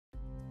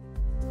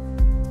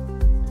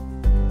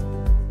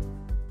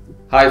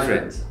Hi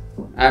friends,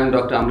 I am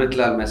Dr.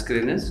 Amrithlal A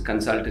Mascarenhas,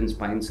 consultant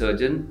spine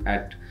surgeon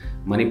at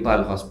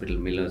Manipal Hospital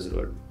Millers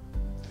Road.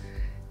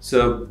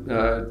 So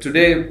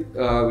today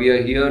we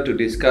are here to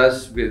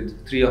discuss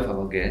with three of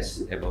our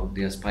guests about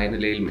their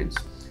spinal ailments.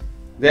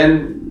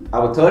 Then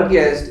our third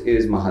guest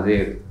is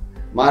Mahadev.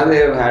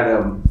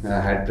 Mahadev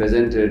had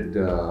presented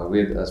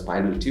with a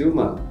spinal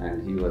tumor,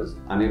 and he was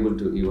unable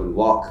to even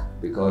walk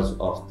because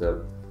of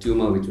the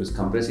tumor which was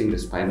compressing the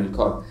spinal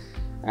cord,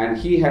 and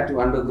he had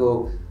to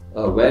undergo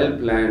a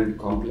well-planned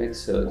complex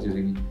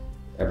surgery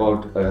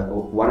about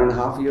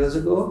 1.5 years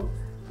ago,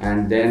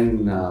 and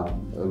then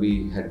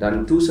we had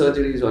done 2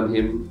 surgeries on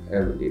him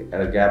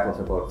at a gap of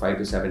about 5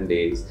 to 7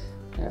 days,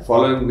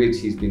 following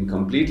which he's been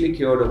completely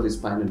cured of his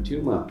spinal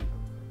tumor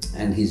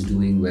and he's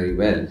doing very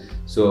well.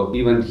 So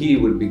even he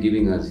would be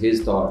giving us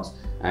his thoughts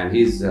and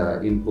his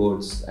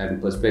inputs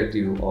and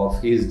perspective of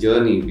his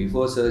journey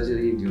before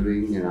surgery,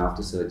 during and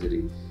after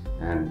surgery,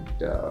 and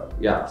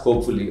yeah,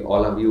 hopefully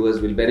all our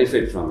viewers will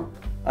benefit from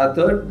it. Our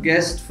third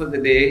guest for the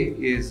day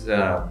is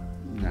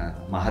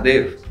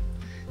Mahadev.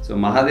 So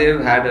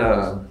Mahadev had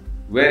a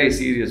very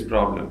serious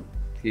problem.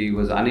 He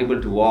was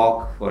unable to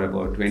walk for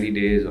about 20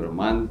 days or a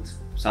month,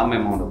 some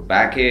amount of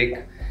backache,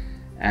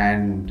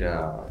 and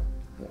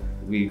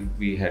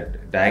we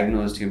had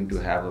diagnosed him to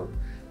have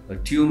a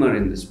tumor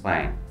in the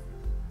spine.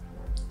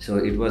 So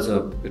it was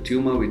a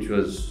tumor which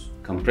was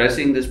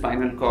compressing the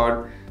spinal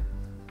cord,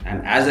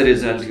 and as a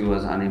result he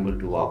was unable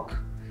to walk.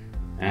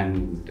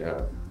 And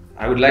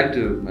I would like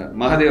to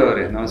Mahadev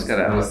avare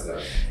namaskara.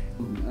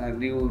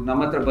 ನೀವು ನಮ್ಮ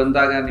ಹತ್ರ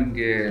ಬಂದಾಗ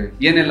ನಿಮಗೆ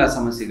ಏನೆಲ್ಲ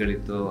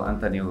ಸಮಸ್ಯೆಗಳಿತ್ತು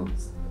ಅಂತ ನೀವು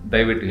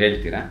ದಯವಿಟ್ಟು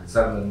ಹೇಳ್ತೀರಾ?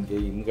 ಸರ್, ನನಗೆ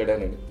ಹಿಂದ್ಗಡೆ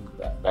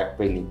ಬ್ಯಾಕ್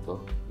ಪೈನ್ ಇತ್ತು,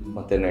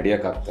 ಮತ್ತು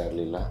ನಡೆಯೋಕ್ಕಾಗ್ತಾ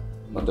ಇರಲಿಲ್ಲ,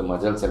 ಮತ್ತು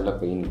ಮಜಲ್ಸ್ ಎಲ್ಲ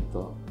ಪೈನ್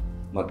ಇತ್ತು,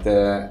 ಮತ್ತು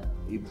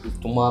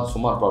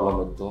ಸುಮಾರು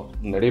ಪ್ರಾಬ್ಲಮ್ ಇತ್ತು.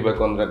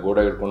 ನಡಿಬೇಕು ಅಂದರೆ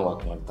ಗೋಡೆ ಹಿಡ್ಕೊಂಡು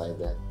ವಾಕ್ ಮಾಡ್ತಾ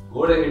ಇದ್ದೆ,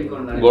 ಗೋಡೆ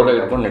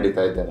ಹಿಡ್ಕೊಂಡು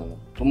ನಡೀತಾ ಇದ್ದೆ. ನಾನು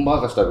ತುಂಬ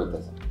ಕಷ್ಟ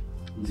ಬಿದ್ದೆ ಸರ್,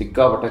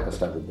 ಸಿಕ್ಕಾಪಟ್ಟೆ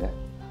ಕಷ್ಟ ಬಿದ್ದೆ.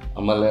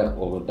 ಆಮೇಲೆ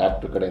ಒಬ್ಬ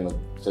ಡಾಕ್ಟ್ರ್ ಕಡೆಯಿಂದ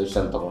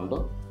ಸಜೆಷನ್ ತಗೊಂಡು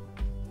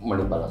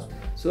ಮಣಿಪಾಲ್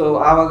ಹಾಸ್ಪಿಟಲ್. ಸೊ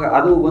ಆವಾಗ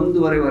ಅದು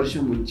 1.5 ವರ್ಷ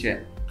ಮುಂಚೆ.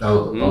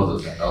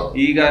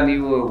 ಈಗ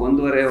ನೀವು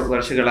 1.5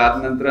 ವರ್ಷಗಳಾದ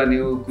ನಂತರ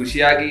ನೀವು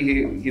ಖುಷಿಯಾಗಿ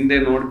ಹಿಂದೆ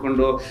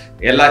ನೋಡಿಕೊಂಡು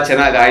ಎಲ್ಲ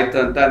ಚೆನ್ನಾಗಾಯ್ತು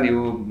ಅಂತ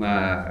ನೀವು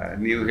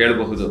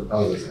ಹೇಳಬಹುದು.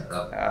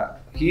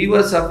 He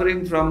was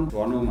suffering from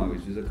trauma,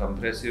 which is a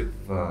compressive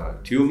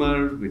tumor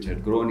which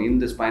had grown in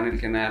the spinal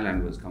canal and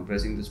was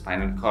compressing the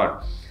spinal cord.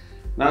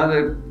 Now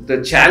the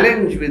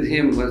challenge with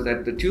him was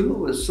that the tumor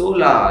was so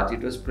large,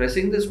 it was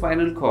pressing the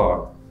spinal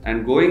cord and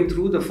going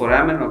through the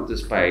foramen of the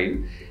spine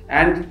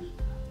and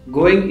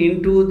going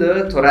into the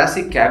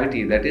thoracic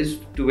cavity, that is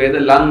to where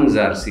the lungs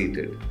are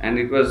seated. And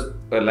it was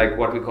like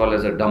what we call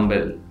as a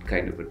dumbbell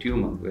kind of a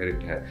tumor where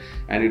it had,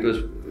 and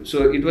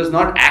it was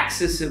not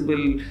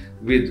accessible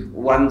with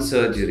one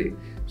surgery.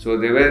 So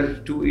there were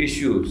 2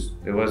 issues.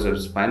 There was a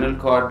spinal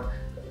cord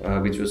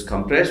which was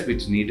compressed,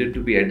 which needed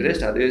to be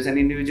addressed, otherwise an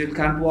individual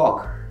can't walk.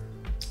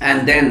 And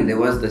then there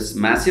was this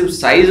massive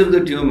size of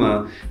the tumor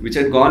which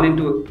had gone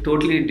into a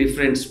totally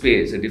different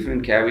space, a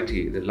different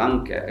cavity, the lung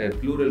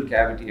pleural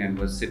cavity, and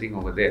was sitting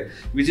over there,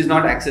 which is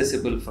not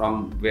accessible from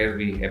where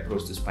we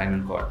approach the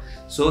spinal cord.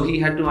 So he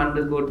had to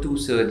undergo 2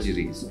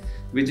 surgeries,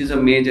 which is a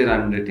major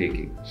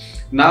undertaking.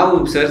 Now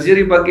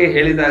surgery ಬಗ್ಗೆ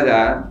ಹೇಳಿದಾಗ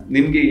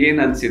ನಿಮಗೆ ಏನು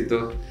ಅನಿಸಿತ್ತು?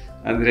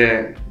 ಅಂದರೆ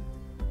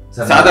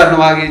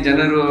ಸಾಧಾರಣವಾಗಿ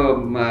ಜನರು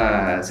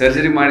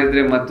surgery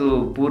ಮಾಡಿದರೆ ಮತ್ತು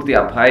ಪೂರ್ತಿ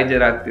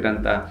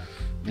ಅಪಾಯಜರಾಗ್ತೀರಂತ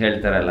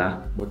ಹೇಳ್ತಾರಲ್ಲ,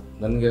 ಬಟ್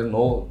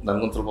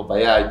ನನಗೊಂದು ಸ್ವಲ್ಪ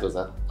ಭಯ ಆಯಿತು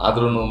ಸರ್.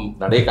 ಆದ್ರೂ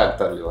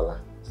ನಡೆಯೋಕ್ಕಾಗ್ತಾ ಇರಲಿಲ್ಲ,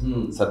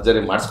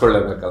 ಸರ್ಜರಿ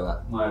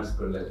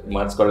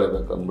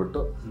ಮಾಡಿಸ್ಕೊಳ್ಳೇಬೇಕು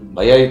ಅಂದ್ಬಿಟ್ಟು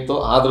ಭಯ ಇತ್ತು.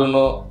 ಆದ್ರೂ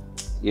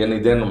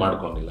ಇದೇನು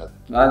ಮಾಡ್ಕೊಂಡಿಲ್ಲ.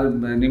 ಅದು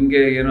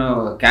ನಿಮ್ಗೆ ಏನೋ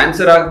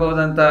ಕ್ಯಾನ್ಸರ್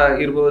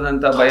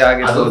ಇರ್ಬೋದಂತ ಭಯ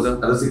ಆಗಿರ್ಬೋದು?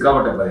 ಅದು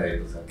ಸಿಕ್ಕಾಪಟ್ಟೆ ಭಯ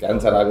ಇತ್ತು ಸರ್,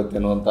 ಕ್ಯಾನ್ಸರ್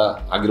ಆಗುತ್ತೇನೋ ಅಂತ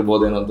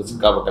ಆಗಿರ್ಬೋದೇನೋ ಅಂತ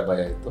ಸಿಕ್ಕಾಪಟ್ಟೆ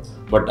ಭಯ ಇತ್ತು.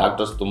 ಬಟ್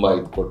ಡಾಕ್ಟರ್ಸ್ ತುಂಬಾ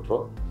ಇದು ಕೊಟ್ಟರು,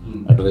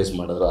 ಅಡ್ವೈಸ್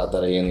ಮಾಡಿದ್ರು, ಆ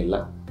ಥರ ಏನಿಲ್ಲ,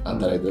 ಆ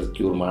ಥರ ಇದ್ರೆ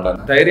ಕ್ಯೂರ್ ಮಾಡೋಣ,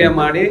 ಧೈರ್ಯ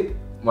ಮಾಡಿ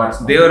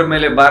ದೇವರ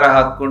ಮೇಲೆ ಭಾರ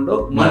ಹಾಕೊಂಡು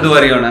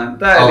ಮುಂದುವರಿಯೋಣ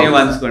ಅಂತ ನೀವು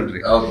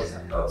ಅನ್ಸ್ಕೊಂಡ್ರಿ.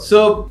 So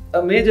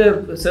a major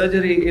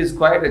surgery is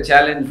quite a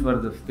challenge for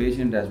the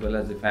patient as well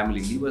as the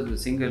family. He was the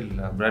single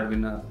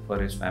breadwinner for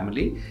his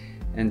family,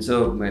 and so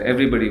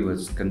everybody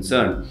was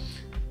concerned.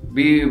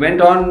 We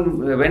went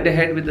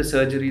ahead with the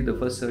surgery. The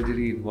first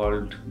surgery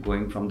involved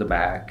going from the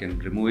back and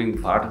removing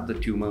part of the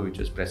tumor which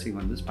was pressing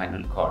on the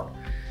spinal cord.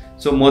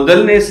 So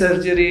ಮೊದಲನೇ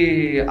surgery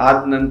ಆದ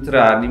ನಂತರ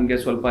ನಿಮ್ಗೆ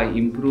ಸ್ವಲ್ಪ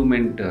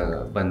improvement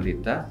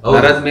ಬಂದಿತ್ತ?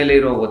 ನರದ ಮೇಲೆ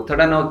ಇರೋ ಒತ್ತಡ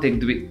ನಾವು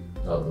ತೆಗೆದ್ವಿ,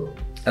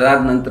 ಅದಾದ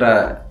ನಂತರ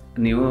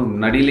ನೀವು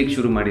ನಡಿಲಿಕ್ಕೆ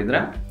ಶುರು ಮಾಡಿದ್ರ?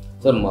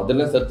 ಸರ್,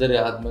 ಮೊದಲನೇ ಸರ್ಜರಿ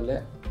ಆದ್ಮೇಲೆ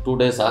 2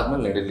 days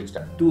ಆದ್ಮೇಲೆ ನಡಿಲಿಕ್ಕೆ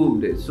start. 2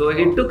 days. So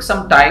it took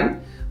some time.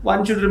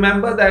 One should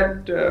remember that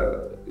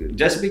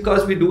just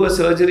because we do a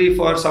surgery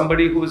for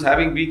somebody who is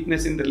having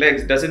weakness in the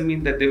legs doesn't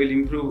mean that they will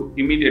improve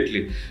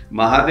immediately.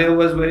 Mahadev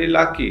was very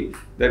lucky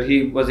that he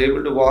was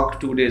able to walk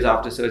 2 days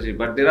after surgery,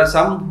 but there are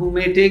some who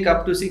may take up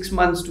to 6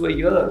 months to a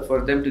year for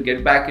them to get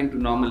back into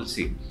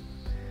normalcy.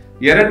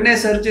 ಎರಡನೇ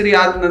surgery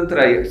ಆದ ನಂತರ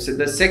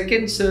the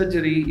second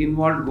surgery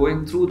involved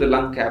going through the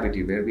lung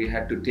cavity where we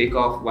had to take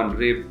off one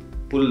rib,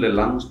 pull the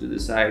lungs to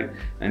the side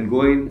and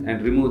go in and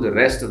remove the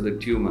rest of the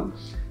tumor.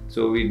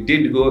 So we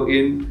did go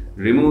in,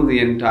 remove the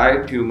entire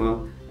tumor,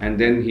 and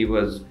then he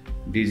was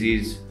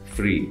disease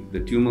free.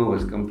 The tumor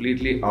was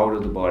completely out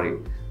of the body.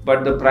 But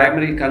the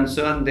primary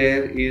concern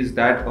there is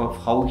that of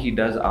how he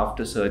does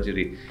after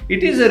surgery.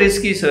 It is a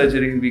risky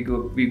surgery.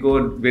 We go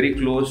very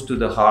close to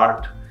the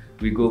heart.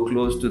 We go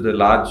close to the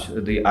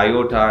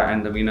aorta and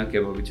the vena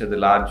cava, which are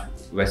the large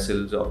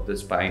vessels of the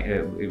spine,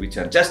 which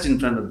are just in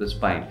front of the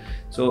spine.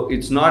 So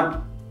it's not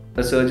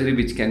a surgery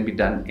which can be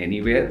done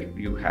anywhere.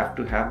 You have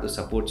to have the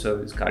support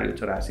service,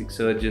 cardiothoracic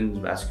surgeons,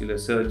 vascular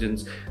surgeons,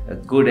 a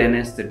good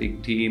anesthetic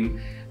team,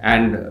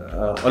 and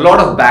a lot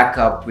of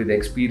backup with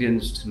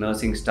experienced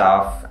nursing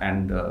staff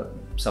and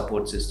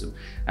support system,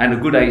 and a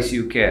good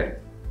ICU care.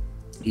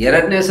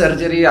 ಎರಡನೇ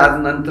surgery ಆದ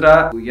ನಂತರ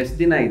ಎಷ್ಟು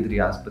ದಿನ ಇದ್ರಿ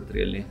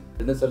ಆಸ್ಪತ್ರೆಯಲ್ಲಿ?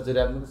 ಎರಡನೇ surgery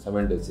ಆದ್ಮೇಲೆ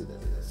 7 days ಇದೆ.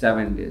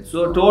 7 days. ಸೊ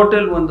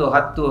ಟೋಟಲ್ ಒಂದು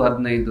 10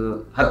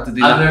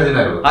 ದಿನ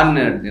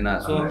 12 ದಿನ.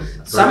 So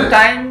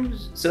sometimes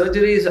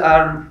surgeries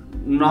are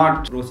not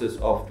process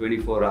of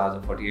 24 hours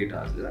or 48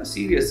 hours. There are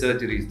serious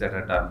surgeries that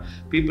are done.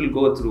 People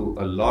go through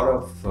a lot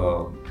of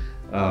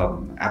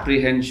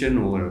apprehension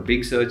over a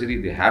big surgery.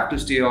 They have to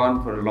stay on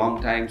for a long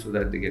time so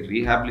that they get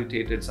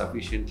rehabilitated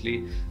sufficiently,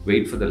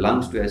 wait for the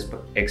lungs to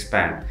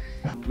expand.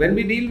 When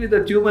we deal with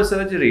a tumor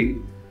surgery,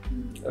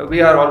 we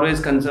are always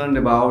concerned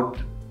about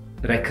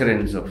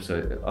recurrence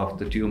of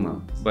the tumor.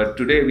 But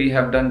today we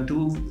have done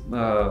 2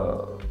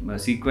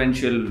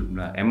 sequential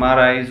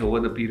MRIs over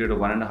the period of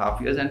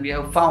 1.5 years, and we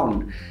have found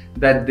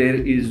that there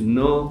is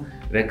no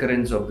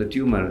recurrence of the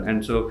tumor, and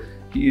so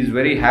he is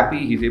very happy.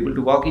 He is able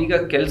to walk. ಈಗ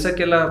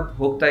ಕೆಲಸಕ್ಕೆಲ್ಲ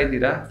ಹೋಗ್ತಾ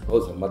ಇದ್ದೀರಾ?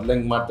 ಹೌದು sir, ಮೊದಲು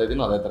ಹೆಂಗೆ ಮಾಡ್ತಾ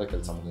ಇದ್ದೀನೋ ಅದೇ ಥರ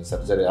ಕೆಲಸ ಮಾಡ್ತೀನಿ.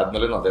 ಸರ್ಜರಿ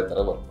ಆದಮೇಲೆ ಅದೇ ಥರ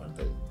ವರ್ಕ್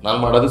ಮಾಡ್ತಾ ಇದ್ದೀನಿ. ನಾನು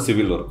ಮಾಡೋದು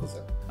civil work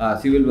sir.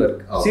 Civil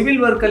work. Civil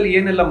work ಅಲ್ಲಿ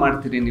ಏನೆಲ್ಲ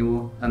ಮಾಡ್ತೀರಿ ನೀವು?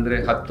 ಅಂದ್ರೆ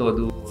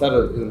ಹತ್ತೋದು ಸರ್,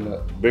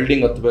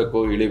 ಬಿಲ್ಡಿಂಗ್ ಹತ್ತಬೇಕು,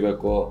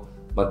 ಇಳಿಬೇಕು,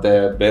 ಮತ್ತೆ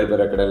ಬೇರೆ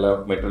ಬೇರೆ ಕಡೆ ಎಲ್ಲ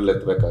ಮೆಟೀರಿಯಲ್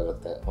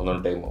ಎತ್ತಬೇಕಾಗುತ್ತೆ.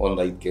 ಒಂದೊಂದು ಟೈಮ್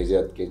 5 kg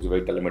 10 kg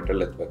ವೆಯ್ಟ್ ಎಲ್ಲ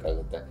ಮೆಟೀರಿಯಲ್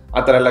ಎತ್ತಬೇಕಾಗುತ್ತೆ. ಆ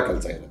ಥರ ಎಲ್ಲ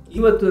ಕೆಲಸ ಇರುತ್ತೆ.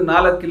 ಇವತ್ತು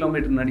 4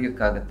 ಕಿಲೋಮೀಟರ್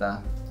ನಡೆಯೋಕ್ಕಾಗತ್ತಾ?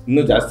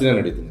 ಇನ್ನೂ ಜಾಸ್ತಿನೇ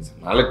ನಡೀತೀನಿ ಸರ್.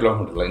 4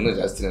 ಕಿಲೋಮೀಟರ್ ಅಲ್ಲ, ಇನ್ನೂ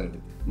ಜಾಸ್ತಿನೇ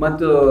ನಡೀತೀನಿ.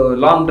 ಮತ್ತು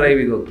ಲಾಂಗ್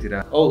ಡ್ರೈವಿಗೆ ಹೋಗ್ತೀರಾ?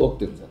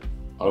 ಹೋಗ್ತೀನಿ ಸರ್.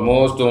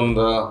 ಆಲ್ಮೋಸ್ಟ್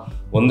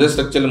ಒಂದೇ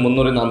ಸ್ಟ್ರಕ್ಚರ್ಲಿ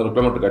 300-400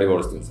 ಕಿಲೋಮೀಟರ್ ಗಾಡಿ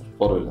ಓಡಿಸ್ತೀನಿ ಸರ್,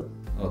 4-wheeler.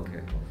 ಓಕೆ.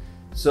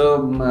 ಸೊ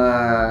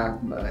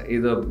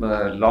ಇದು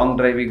ಲಾಂಗ್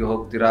ಡ್ರೈವಿಗೆ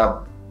ಹೋಗ್ತೀರಾ,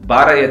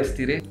 ಭಾರ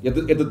ಎತ್ತೀರಿ?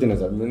 ಎತ್ತುತ್ತೀನಿ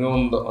ಸರ್. ಮಿನಿಮಮ್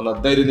ಒಂದು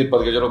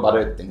 15-20 kg ಭಾರ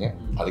ಎತ್ತೀನಿ.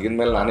 ಅದಕ್ಕಿಂತ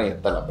ಮೇಲೆ ನಾನೇ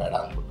ಎತ್ತಲ್ಲ, ಬೇಡ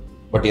ಅಂದ್ಬಿಟ್ಟು.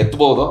 ಬಟ್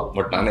ಎತ್ತಬಹುದು,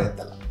 ಬಟ್ ನಾನೇ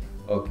ಎತ್ತಲ್ಲ.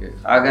 ಓಕೆ.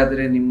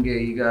 ಹಾಗಾದರೆ ನಿಮಗೆ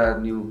ಈಗ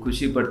ನೀವು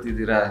ಖುಷಿ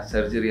ಪಡ್ತಿದ್ದೀರಾ?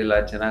 ಸರ್ಜರಿ ಎಲ್ಲ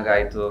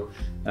ಚೆನ್ನಾಗಾಯಿತು,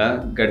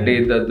 ಗಡ್ಡೆ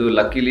ಇದ್ದದ್ದು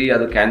ಲಕ್ಕಿಲಿ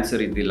ಅದು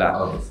ಕ್ಯಾನ್ಸರ್ ಇದ್ದಿಲ್ಲ,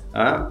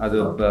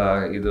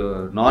 ಇದು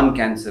ನಾನ್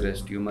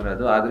ಕ್ಯಾನ್ಸರಸ್ ಟ್ಯೂಮರ್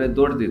ಅದು, ಆದರೆ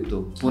ದೊಡ್ಡದಿತ್ತು,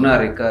 ಪುನಃ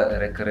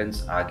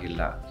ರೆಕರೆನ್ಸ್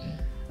ಆಗಿಲ್ಲ.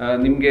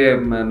 ನಿಮಗೆ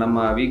ನಮ್ಮ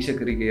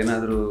ವೀಕ್ಷಕರಿಗೆ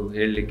ಏನಾದರೂ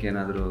ಹೇಳಲಿಕ್ಕೆ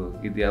ಏನಾದರೂ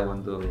ಇದೆಯಾ?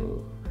 ಒಂದು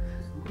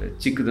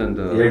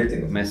ಚಿಕ್ಕದೊಂದು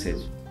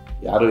ಮೆಸೇಜ್.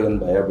 ಯಾರು ಏನು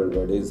ಭಯ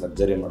ಬೀಳಬೇಡಿ,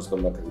 ಸರ್ಜರಿ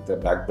ಮಾಡಿಸ್ಕೊಬೇಕಾಗುತ್ತೆ.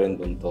 ಬ್ಯಾಕ್ ಪೇನ್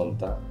ಬಂತು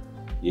ಅಂತ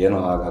ಏನೂ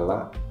ಆಗಲ್ಲ.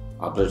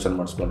 ಆಪ್ರೇಷನ್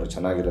ಮಾಡಿಸ್ಕೊಂಡ್ರೆ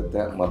ಚೆನ್ನಾಗಿರುತ್ತೆ.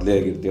 ಮೊದಲೇ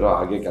ಹೇಗಿರ್ತೀರೋ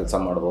ಹಾಗೆ ಕೆಲಸ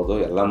ಮಾಡ್ಬೋದು,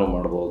 ಎಲ್ಲನೂ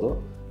ಮಾಡ್ಬೋದು.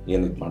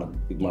 ಏನು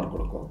ಇದು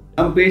ಮಾಡ್ಕೊಳಕ್ಕೋ.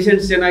 ನಮ್ಮ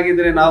ಪೇಷಂಟ್ಸ್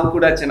ಚೆನ್ನಾಗಿದ್ರೆ ನಾವು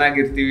ಕೂಡ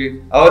ಚೆನ್ನಾಗಿರ್ತೀವಿ,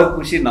 ಅವ್ರ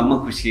ಖುಷಿ ನಮ್ಮ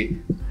ಖುಷಿ.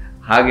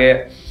 ಹಾಗೆ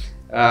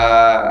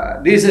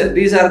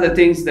these are the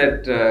things that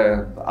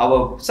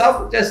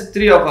just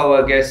 3 of our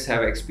guests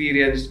have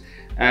experienced,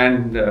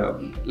 and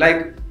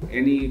like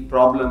any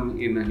problem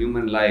in a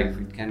human life,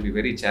 it can be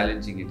very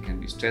challenging, it can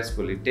be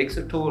stressful, it takes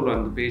a toll on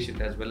the patient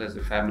as well as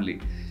the family,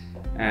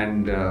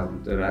 and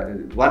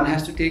one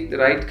has to take the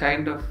right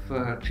kind of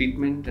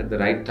treatment at the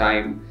right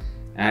time,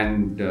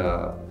 and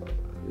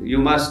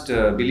you must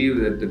believe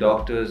that the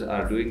doctors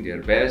are doing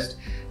their best.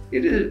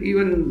 It is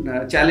even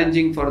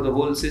challenging for the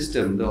whole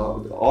system.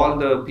 All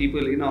the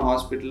people in a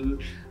hospital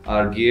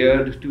are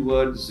geared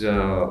towards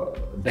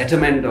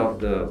betterment of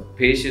the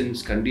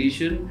patient's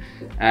condition,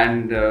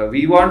 and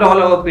we want all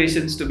our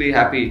patients to be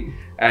happy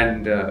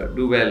and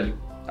do well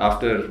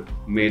after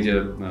major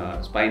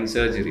spine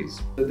surgeries.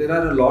 There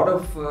are a lot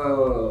of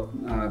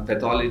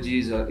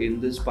pathologies in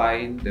the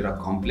spine. There are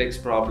complex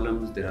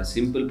problems, there are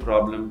simple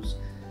problems.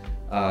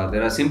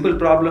 There are simple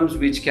problems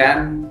which can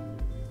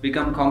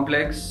become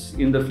complex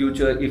in the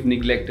future if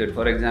neglected.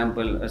 For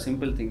example, a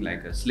simple thing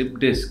like a slip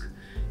disc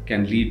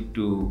can lead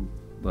to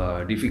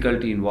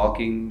difficulty in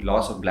walking,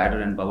 loss of bladder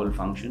and bowel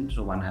function,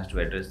 so one has to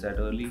address that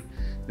early.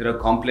 There are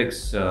complex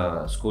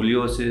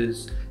scoliosis,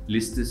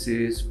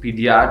 listhesis,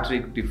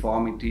 pediatric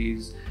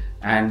deformities,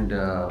 and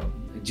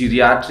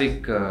geriatric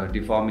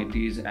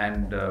deformities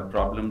and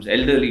problems.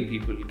 Elderly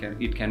people,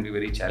 it can be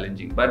very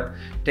challenging, but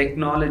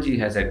technology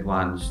has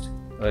advanced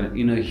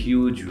in a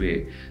huge way,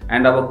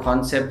 and our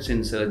concepts in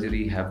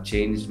surgery have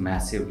changed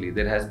massively.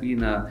 There has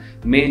been a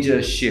major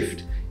shift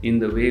in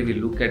the way we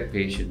look at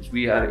patients.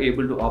 We are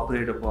able to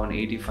operate upon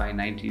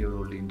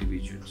 85-90-year-old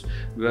individuals.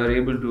 We are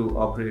able to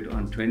operate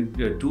on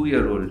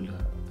 2-year-old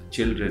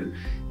children.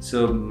 So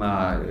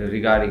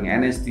regarding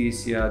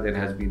anesthesia, there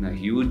has been a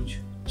huge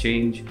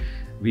change.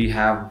 We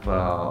have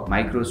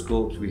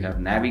microscopes, we have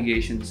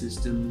navigation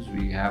systems,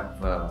 we have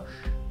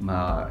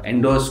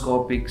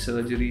endoscopic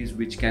surgeries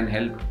which can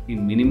help in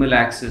minimal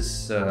access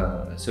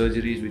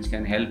surgeries which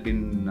can help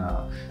in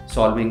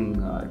solving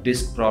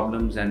disc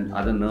problems and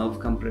other nerve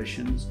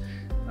compressions.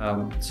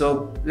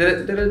 So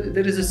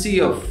there is a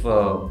sea of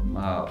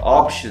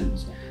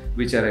options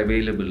which are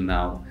available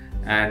now,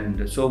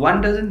 and so one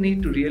doesn't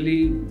need to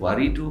really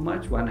worry too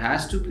much. One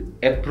has to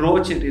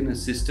approach it in a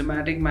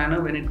systematic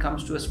manner when it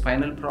comes to a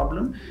spinal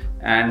problem,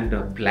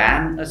 and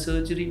plan a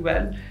surgery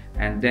well,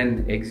 and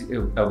then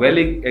a well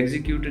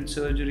executed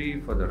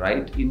surgery for the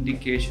right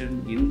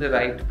indication in the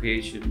right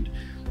patient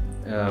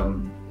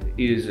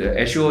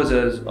assures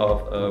us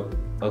of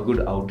a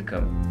good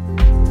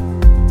outcome.